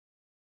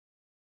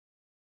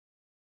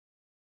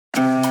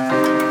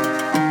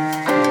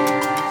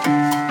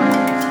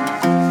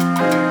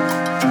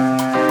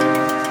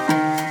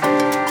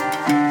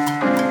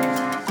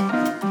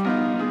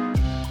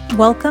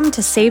Welcome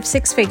to Save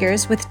Six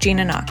Figures with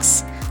Gina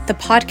Knox, the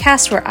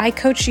podcast where I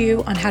coach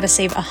you on how to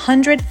save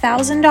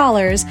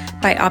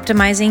 $100,000 by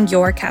optimizing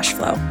your cash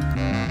flow.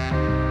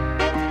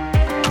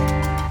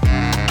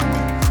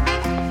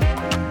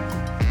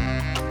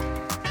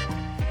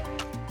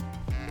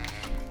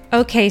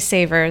 Okay,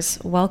 savers,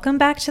 welcome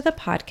back to the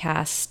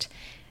podcast.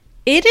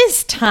 It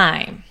is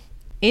time.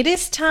 It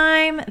is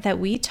time that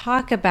we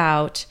talk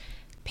about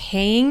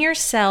paying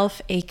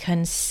yourself a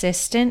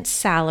consistent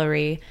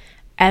salary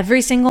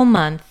every single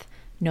month,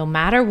 no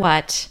matter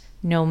what,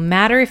 no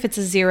matter if it's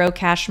a zero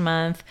cash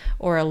month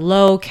or a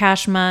low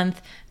cash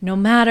month, no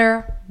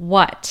matter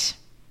what.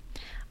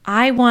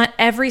 I want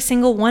every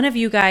single one of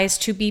you guys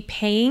to be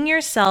paying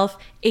yourself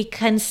a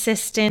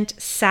consistent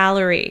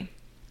salary.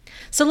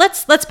 So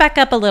let's back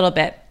up a little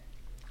bit.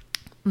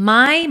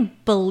 My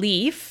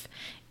belief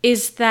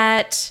is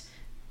that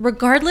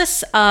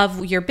regardless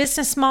of your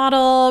business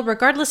model,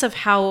 regardless of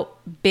how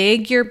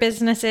big your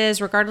business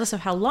is, regardless of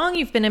how long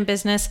you've been in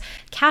business,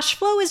 cash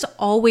flow is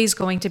always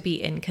going to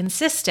be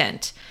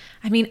inconsistent.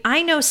 I mean,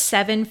 I know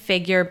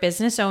seven-figure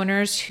business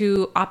owners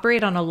who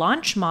operate on a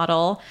launch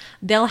model.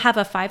 They'll have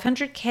a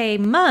 $500K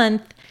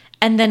month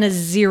and then a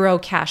zero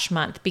cash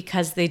month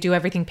because they do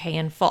everything pay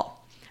in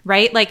full,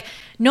 right? Like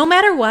no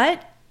matter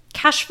what,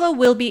 cash flow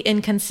will be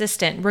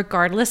inconsistent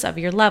regardless of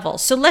your level.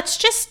 So let's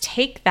just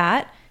take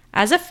that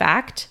as a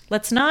fact.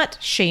 Let's not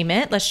shame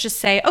it. Let's just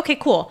say, okay,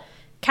 cool.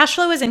 Cash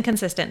flow is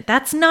inconsistent.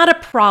 That's not a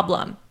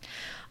problem.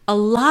 A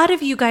lot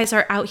of you guys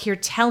are out here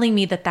telling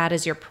me that that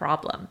is your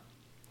problem.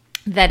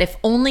 That if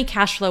only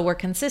cash flow were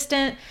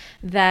consistent,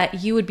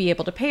 that you would be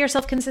able to pay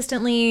yourself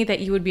consistently, that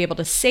you would be able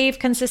to save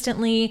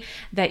consistently,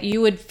 that you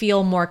would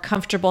feel more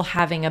comfortable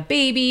having a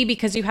baby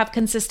because you have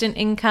consistent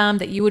income,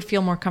 that you would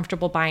feel more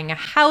comfortable buying a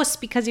house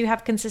because you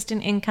have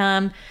consistent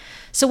income.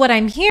 So what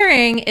I'm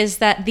hearing is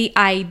that the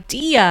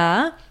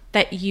idea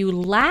that you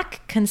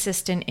lack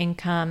consistent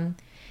income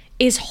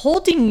is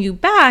holding you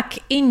back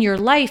in your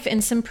life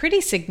in some pretty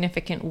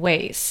significant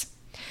ways.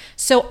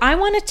 So I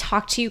want to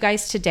talk to you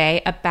guys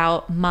today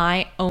about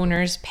my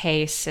owner's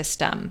pay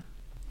system.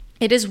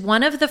 It is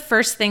one of the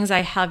first things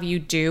I have you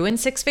do in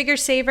Six Figure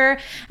Saver.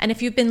 And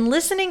if you've been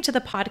listening to the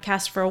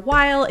podcast for a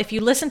while, if you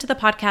listened to the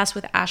podcast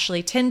with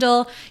Ashley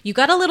Tyndall, you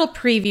got a little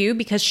preview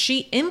because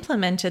she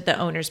implemented the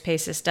owner's pay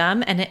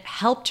system and it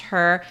helped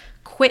her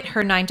quit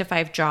her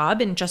 9-to-5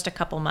 job in just a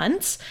couple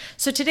months.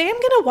 So today I'm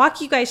going to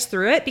walk you guys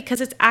through it because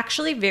it's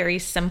actually very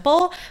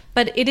simple,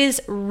 but it is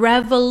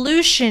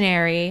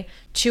revolutionary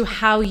to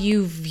how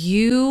you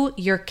view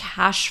your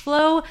cash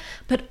flow,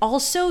 but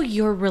also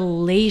your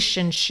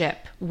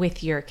relationship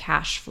with your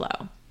cash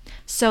flow.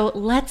 So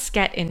let's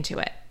get into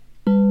it.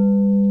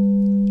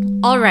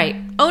 All right,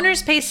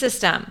 owner's pay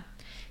system.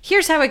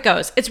 Here's how it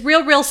goes. It's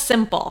real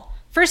simple.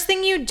 First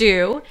thing you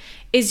do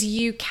is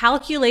you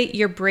calculate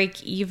your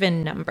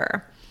break-even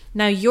number.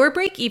 Now, your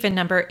break-even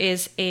number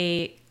is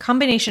a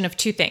combination of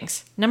two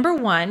things. Number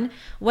one,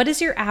 what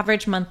is your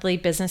average monthly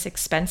business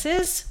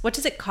expenses? What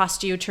does it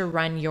cost you to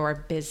run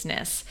your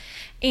business?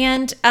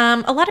 And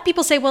a lot of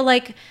people say, well,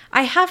 like,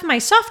 I have my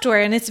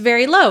software and it's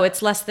very low.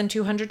 It's less than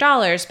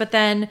 $200, but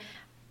then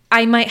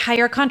I might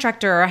hire a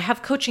contractor or I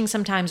have coaching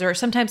sometimes, or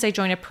sometimes I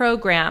join a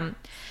program.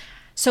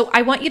 So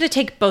I want you to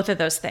take both of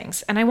those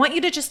things and I want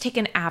you to just take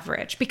an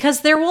average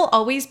because there will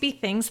always be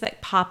things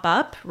that pop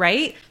up,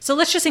 right? So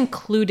let's just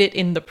include it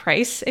in the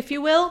price, if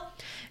you will.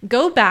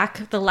 Go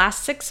back the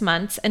last 6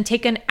 months and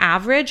take an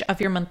average of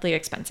your monthly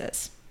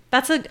expenses.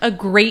 That's a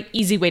great,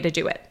 easy way to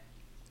do it.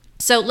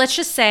 So let's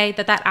just say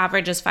that that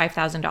average is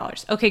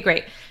 $5,000. Okay,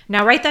 great.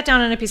 Now write that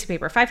down on a piece of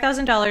paper.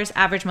 $5,000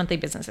 average monthly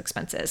business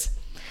expenses.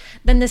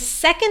 Then the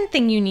second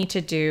thing you need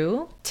to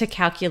do to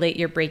calculate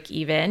your break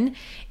even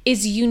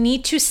is you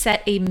need to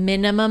set a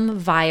minimum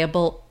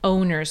viable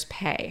owner's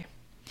pay.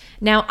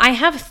 Now, I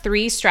have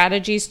 3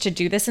 strategies to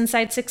do this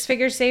inside Six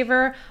Figure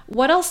Saver.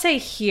 What I'll say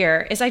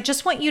here is I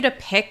just want you to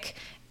pick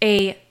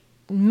a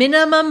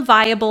minimum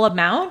viable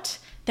amount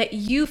that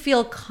you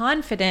feel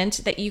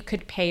confident that you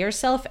could pay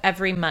yourself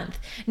every month.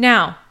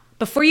 Now,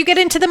 before you get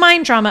into the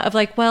mind drama of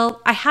like,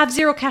 well, I have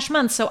zero cash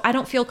months, so I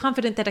don't feel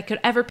confident that I could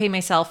ever pay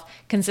myself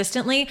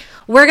consistently.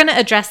 We're going to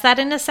address that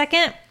in a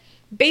second.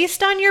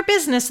 Based on your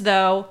business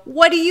though,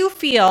 what do you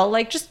feel?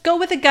 Like just go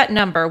with a gut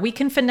number. We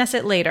can finesse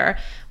it later.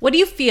 What do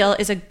you feel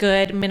is a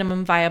good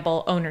minimum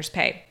viable owner's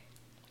pay?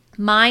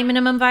 My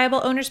minimum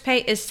viable owner's pay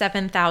is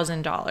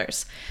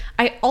 $7,000.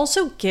 I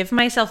also give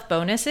myself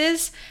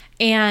bonuses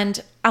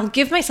and I'll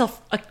give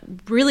myself a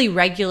really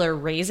regular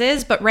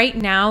raises, but right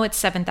now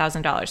it's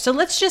 $7,000. So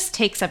let's just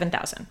take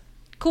 $7,000.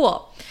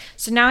 Cool.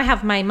 So now I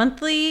have my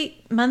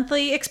monthly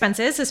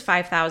expenses is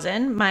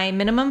 $5,000. My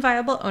minimum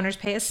viable owner's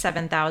pay is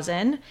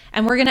 $7,000,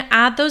 and we're going to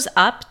add those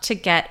up to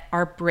get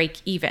our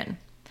break even.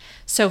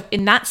 So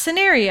in that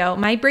scenario,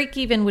 my break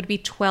even would be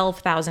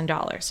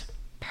 $12,000.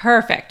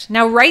 Perfect.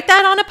 Now write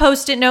that on a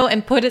Post-it note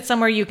and put it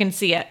somewhere you can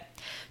see it.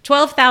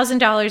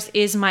 $12,000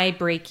 is my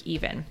break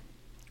even.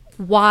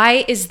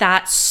 Why is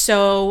that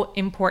so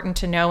important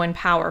to know and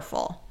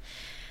powerful?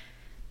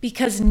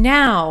 Because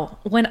now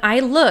when I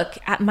look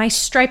at my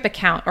Stripe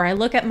account or I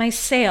look at my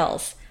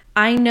sales,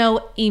 I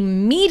know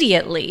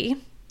immediately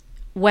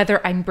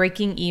whether I'm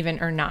breaking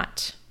even or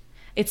not.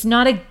 It's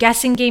not a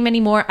guessing game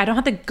anymore. I don't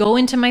have to go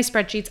into my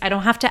spreadsheets. I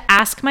don't have to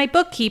ask my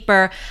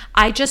bookkeeper.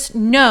 I just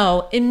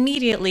know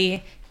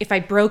immediately if I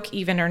broke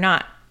even or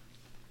not.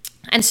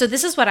 And so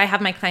this is what I have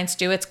my clients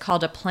do. It's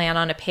called a plan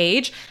on a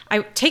page. I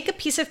take a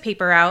piece of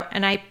paper out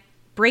and I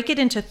break it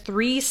into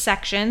 3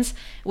 sections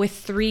with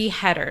 3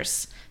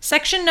 headers.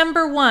 Section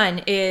number 1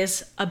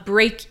 is a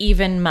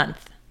break-even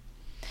month.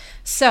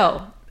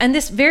 So, and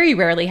this very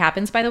rarely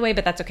happens, by the way,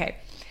 but that's okay.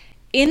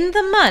 In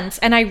the months,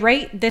 and I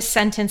write this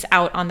sentence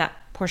out on that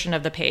portion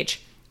of the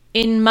page.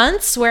 In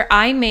months where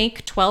I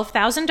make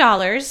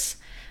 $12,000,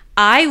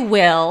 I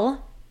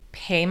will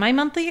pay my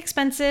monthly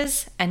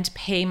expenses and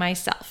pay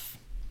myself.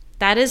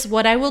 That is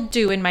what I will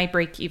do in my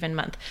break-even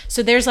month.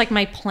 So there's like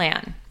my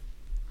plan.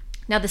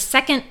 Now, the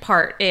second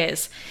part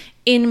is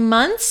in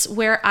months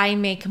where I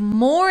make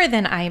more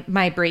than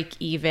my break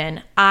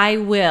even, I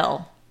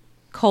will,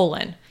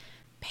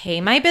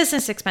 pay my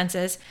business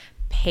expenses,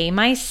 pay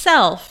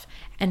myself,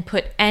 and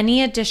put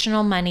any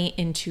additional money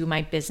into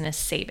my business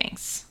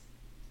savings.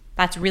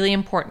 That's really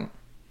important.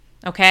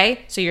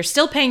 Okay? So you're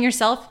still paying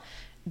yourself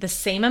the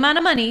same amount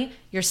of money,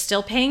 you're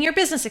still paying your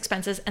business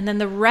expenses, and then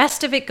the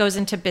rest of it goes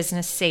into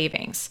business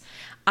savings.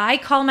 I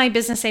call my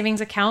business savings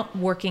account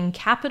working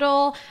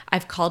capital.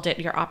 I've called it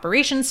your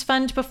operations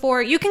fund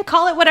before. You can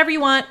call it whatever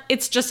you want.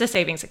 It's just a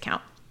savings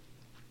account.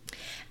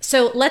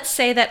 So let's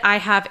say that I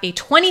have a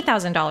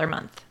 $20,000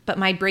 month, but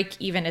my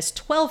break even is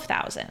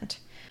 $12,000.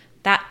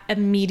 That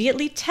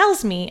immediately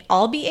tells me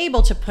I'll be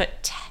able to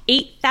put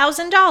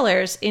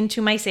 $8,000 into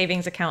my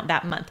savings account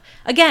that month.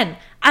 Again,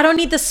 I don't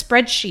need the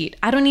spreadsheet.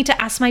 I don't need to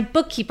ask my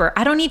bookkeeper.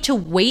 I don't need to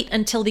wait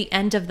until the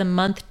end of the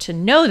month to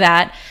know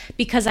that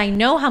because I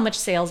know how much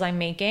sales I'm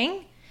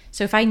making.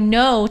 So if I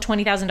know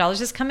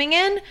 $20,000 is coming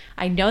in,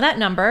 I know that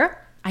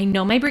number, I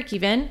know my break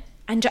even,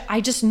 and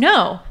I just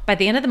know by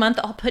the end of the month,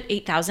 I'll put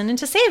 $8,000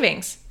 into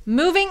savings.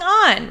 Moving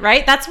on,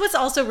 right? That's what's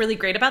also really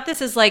great about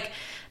this is like,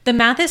 the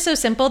math is so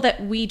simple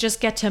that we just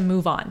get to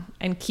move on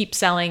and keep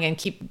selling and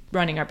keep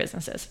running our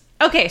businesses.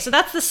 Okay, so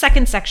that's the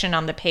second section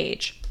on the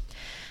page.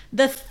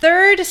 The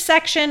third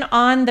section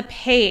on the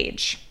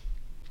page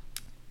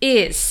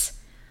is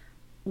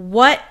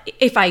what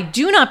if I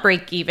do not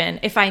break even,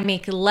 if I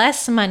make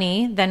less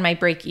money than my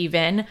break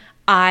even,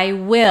 I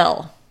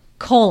will,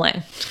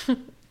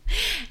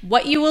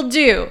 What you will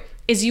do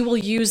is you will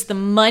use the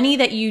money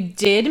that you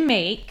did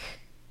make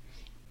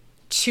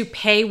to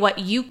pay what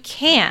you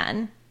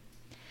can,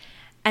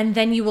 and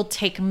then you will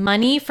take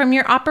money from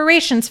your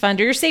operations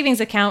fund or your savings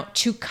account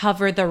to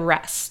cover the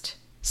rest.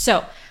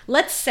 So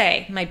let's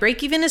say my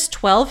break even is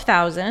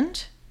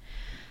 $12,000,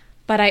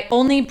 but I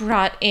only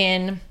brought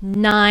in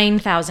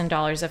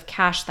 $9,000 of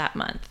cash that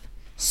month.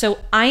 So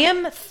I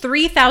am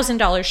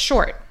 $3,000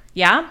 short,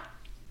 yeah?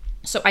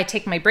 So I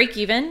take my break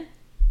even,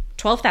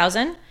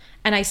 $12,000,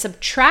 and I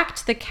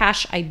subtract the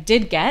cash I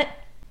did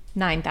get,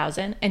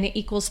 $9,000, and it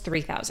equals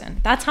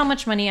 $3,000. That's how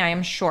much money I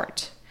am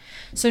short.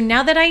 So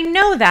now that I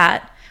know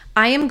that,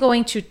 I am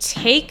going to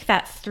take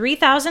that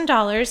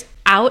 $3,000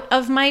 out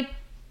of my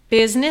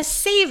business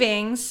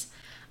savings.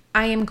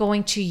 I am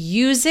going to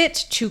use it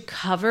to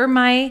cover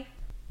my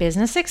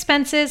business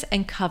expenses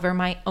and cover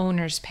my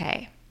owner's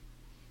pay.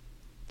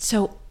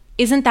 So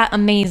isn't that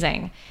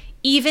amazing?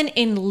 Even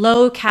in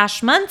low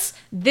cash months,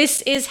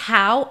 this is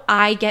how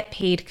I get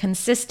paid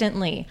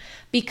consistently.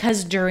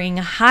 Because during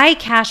high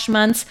cash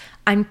months,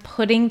 I'm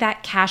putting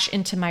that cash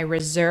into my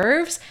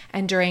reserves.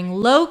 And during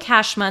low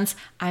cash months,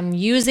 I'm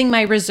using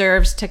my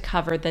reserves to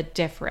cover the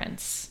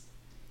difference.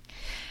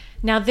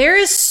 Now, there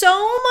is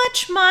so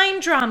much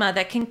mind drama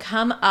that can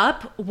come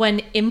up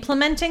when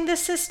implementing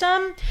this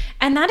system.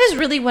 And that is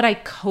really what I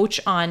coach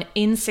on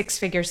in Six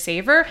Figure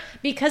Saver.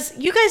 Because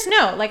you guys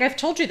know, like I've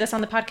told you this on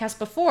the podcast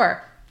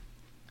before,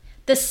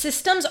 the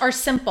systems are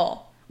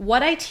simple.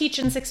 What I teach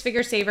in Six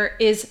Figure Saver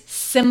is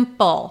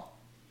simple,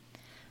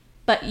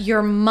 but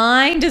your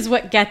mind is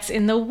what gets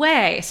in the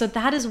way. So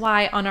that is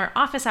why on our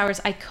office hours,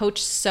 I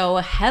coach so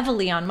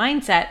heavily on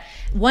mindset.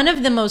 One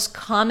of the most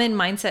common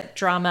mindset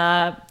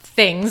drama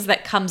things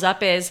that comes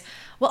up is,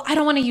 well, I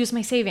don't want to use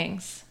my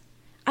savings.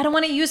 I don't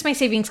want to use my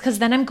savings because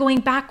then I'm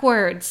going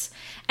backwards.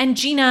 And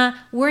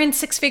Gina, we're in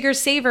Six Figure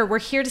Saver. We're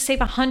here to save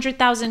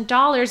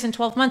 $100,000 in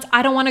 12 months.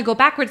 I don't want to go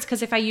backwards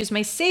because if I use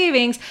my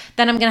savings,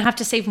 then I'm going to have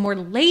to save more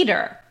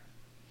later.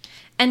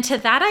 And to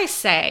that I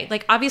say,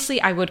 like,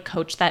 obviously I would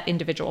coach that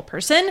individual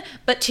person,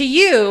 but to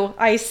you,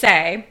 I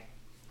say,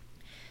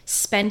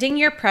 spending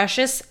your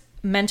precious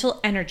mental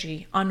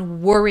energy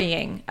on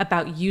worrying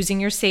about using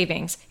your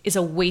savings is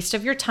a waste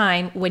of your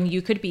time when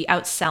you could be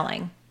out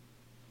selling.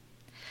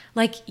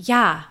 Like,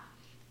 yeah,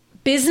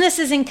 business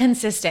is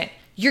inconsistent.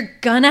 You're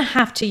gonna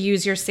have to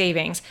use your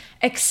savings.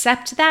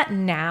 Accept that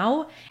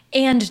now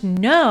and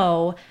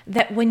know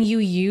that when you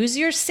use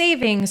your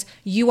savings,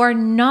 you are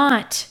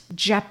not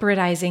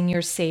jeopardizing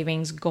your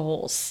savings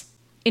goals.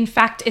 In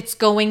fact, it's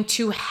going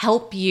to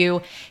help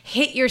you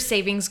hit your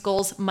savings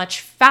goals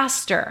much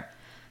faster,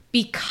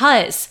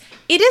 because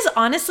it is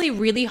honestly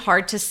really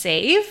hard to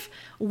save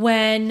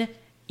when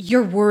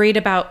you're worried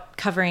about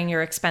covering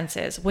your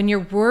expenses, when you're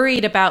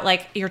worried about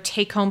like your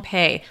take-home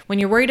pay, when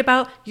you're worried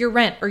about your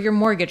rent or your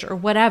mortgage or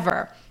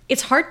whatever.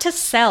 It's hard to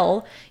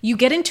sell. You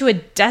get into a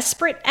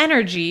desperate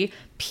energy.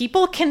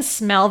 People can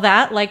smell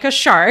that like a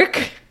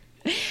shark,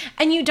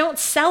 and you don't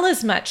sell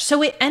as much.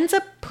 So it ends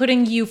up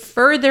putting you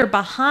further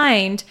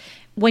behind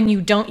when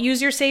you don't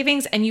use your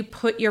savings and you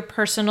put your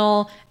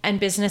personal and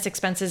business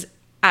expenses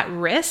at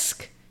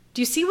risk.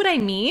 Do you see what I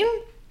mean?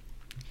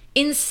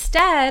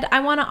 Instead,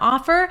 I want to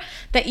offer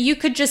that you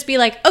could just be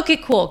like, okay,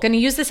 cool, going to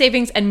use the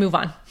savings and move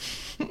on.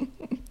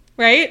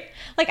 Right?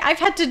 Like I've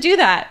had to do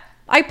that.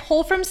 I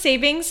pull from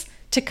savings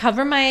to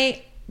cover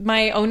my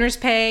owner's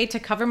pay, to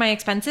cover my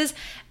expenses,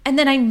 and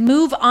then I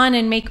move on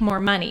and make more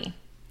money.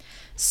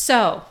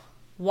 So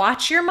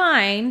watch your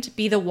mind,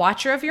 be the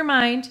watcher of your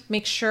mind,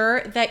 make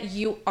sure that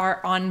you are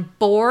on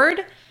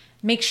board,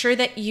 make sure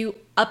that you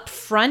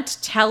upfront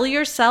tell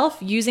yourself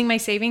using my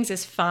savings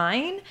is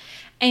fine,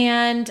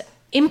 and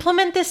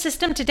implement this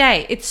system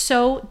today. It's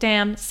so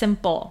damn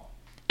simple,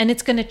 and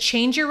it's going to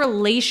change your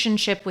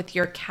relationship with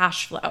your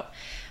cash flow,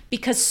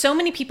 because so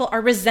many people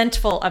are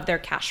resentful of their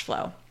cash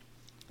flow.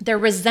 They're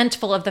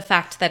resentful of the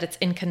fact that it's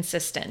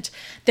inconsistent.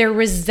 They're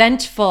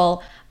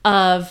resentful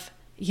of,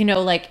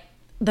 like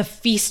the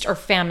feast or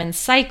famine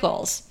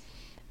cycles.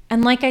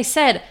 And like I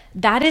said,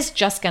 that is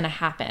just going to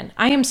happen.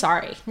 I am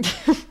sorry.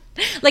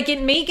 Like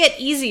it may get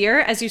easier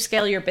as you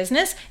scale your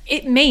business.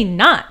 It may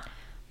not.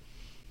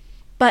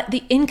 But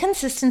the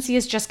inconsistency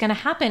is just going to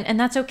happen, and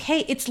that's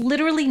okay. It's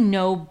literally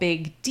no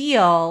big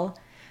deal.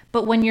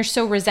 But when you're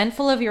so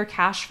resentful of your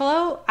cash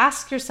flow,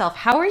 ask yourself,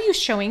 how are you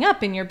showing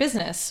up in your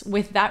business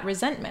with that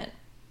resentment?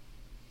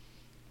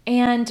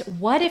 And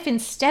what if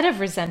instead of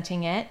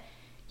resenting it,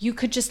 you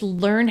could just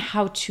learn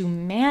how to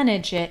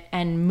manage it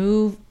and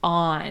move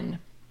on?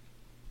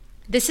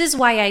 This is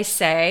why I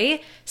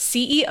say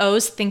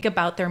CEOs think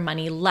about their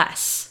money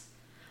less.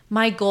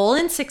 My goal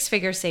in Six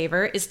Figure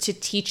Saver is to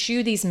teach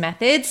you these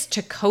methods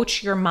to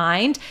coach your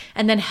mind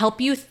and then help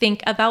you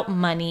think about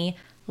money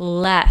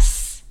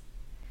less.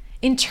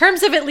 In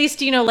terms of at least,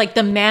 like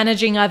the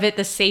managing of it,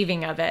 the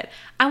saving of it.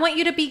 I want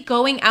you to be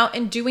going out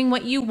and doing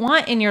what you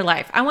want in your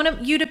life. I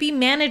want you to be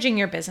managing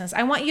your business.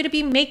 I want you to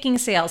be making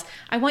sales.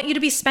 I want you to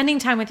be spending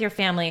time with your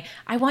family.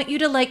 I want you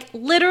to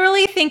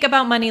literally think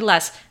about money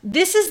less.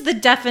 This is the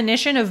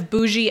definition of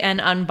bougie and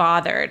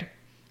unbothered.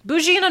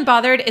 Bougie and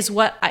unbothered is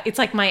it's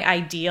like my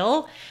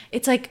ideal.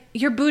 It's like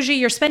you're bougie,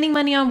 you're spending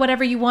money on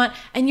whatever you want,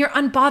 and you're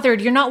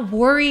unbothered. You're not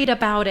worried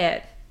about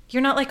it.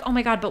 You're not like, oh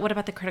my God, but what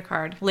about the credit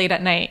card late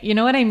at night? You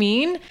know what I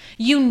mean?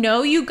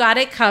 You got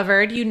it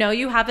covered.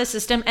 You have a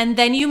system, and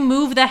then you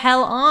move the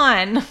hell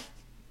on.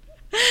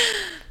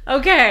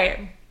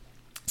 Okay.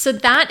 So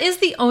that is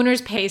the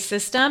owner's pay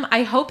system.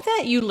 I hope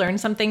that you learned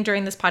something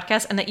during this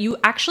podcast and that you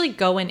actually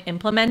go and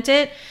implement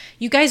it.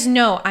 You guys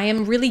know I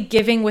am really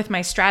giving with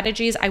my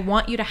strategies. I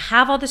want you to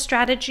have all the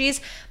strategies,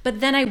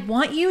 but then I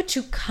want you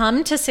to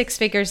come to Six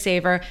Figure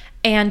Saver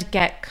and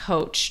get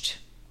coached,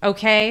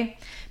 okay?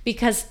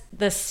 Because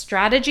the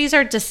strategies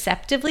are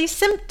deceptively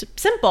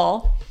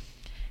simple,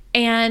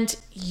 and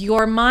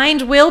your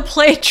mind will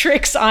play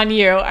tricks on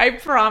you. I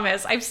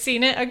promise. I've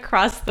seen it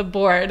across the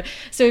board.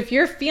 So if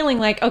you're feeling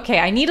like, okay,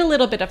 I need a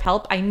little bit of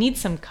help, I need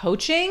some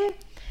coaching,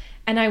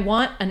 and I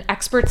want an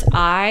expert's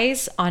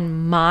eyes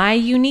on my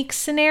unique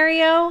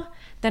scenario,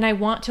 then I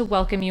want to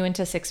welcome you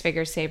into Six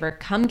Figure Saver.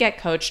 Come get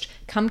coached,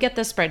 come get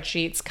the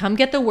spreadsheets, come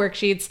get the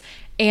worksheets,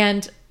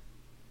 and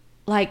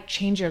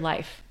change your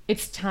life.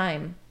 It's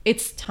time.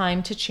 It's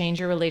time to change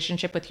your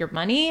relationship with your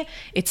money.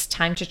 It's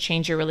time to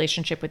change your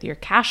relationship with your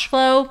cash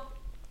flow.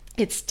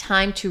 It's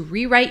time to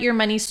rewrite your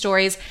money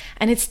stories,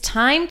 and it's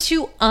time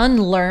to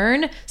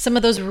unlearn some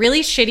of those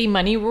really shitty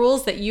money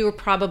rules that you are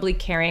probably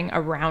carrying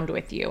around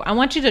with you. I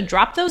want you to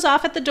drop those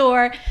off at the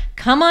door,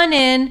 come on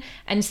in,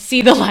 and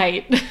see the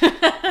light.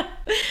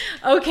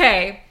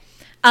 Okay.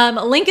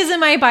 Link is in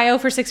my bio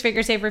for Six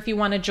Figure Saver if you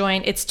want to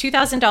join. It's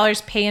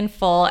 $2,000 pay in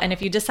full. And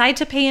if you decide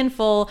to pay in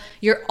full,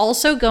 you're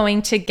also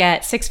going to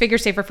get Six Figure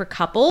Saver for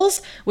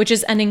Couples, which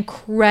is an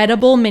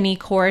incredible mini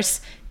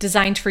course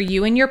designed for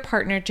you and your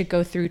partner to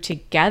go through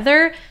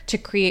together to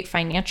create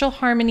financial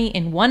harmony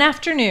in one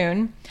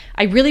afternoon.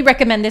 I really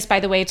recommend this, by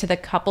the way, to the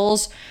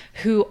couples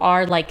who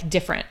are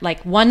different.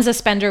 One's a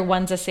spender,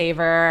 one's a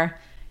saver,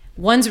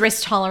 one's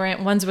risk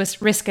tolerant, one's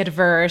risk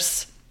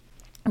adverse.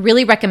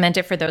 Really recommend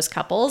it for those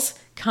couples.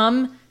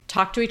 Come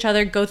talk to each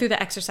other, go through the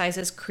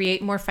exercises,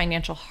 create more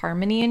financial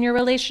harmony in your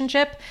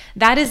relationship.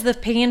 That is the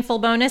pay in full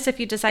bonus if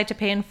you decide to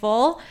pay in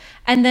full.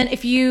 And then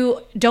if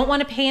you don't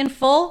want to pay in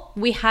full,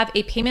 we have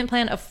a payment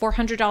plan of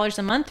 $400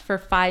 a month for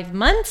 5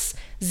 months,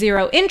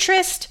 0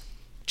 interest.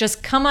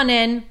 Just come on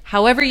in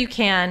however you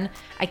can.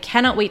 I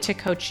cannot wait to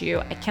coach you.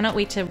 I cannot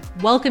wait to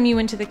welcome you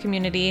into the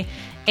community.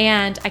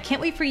 And I can't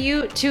wait for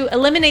you to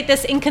eliminate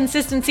this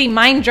inconsistency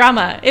mind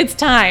drama. It's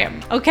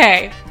time.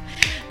 Okay.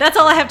 that's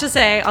all I have to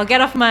say. I'll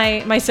get off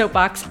my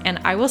soapbox, and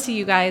I will see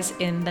you guys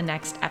in the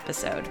next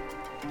episode.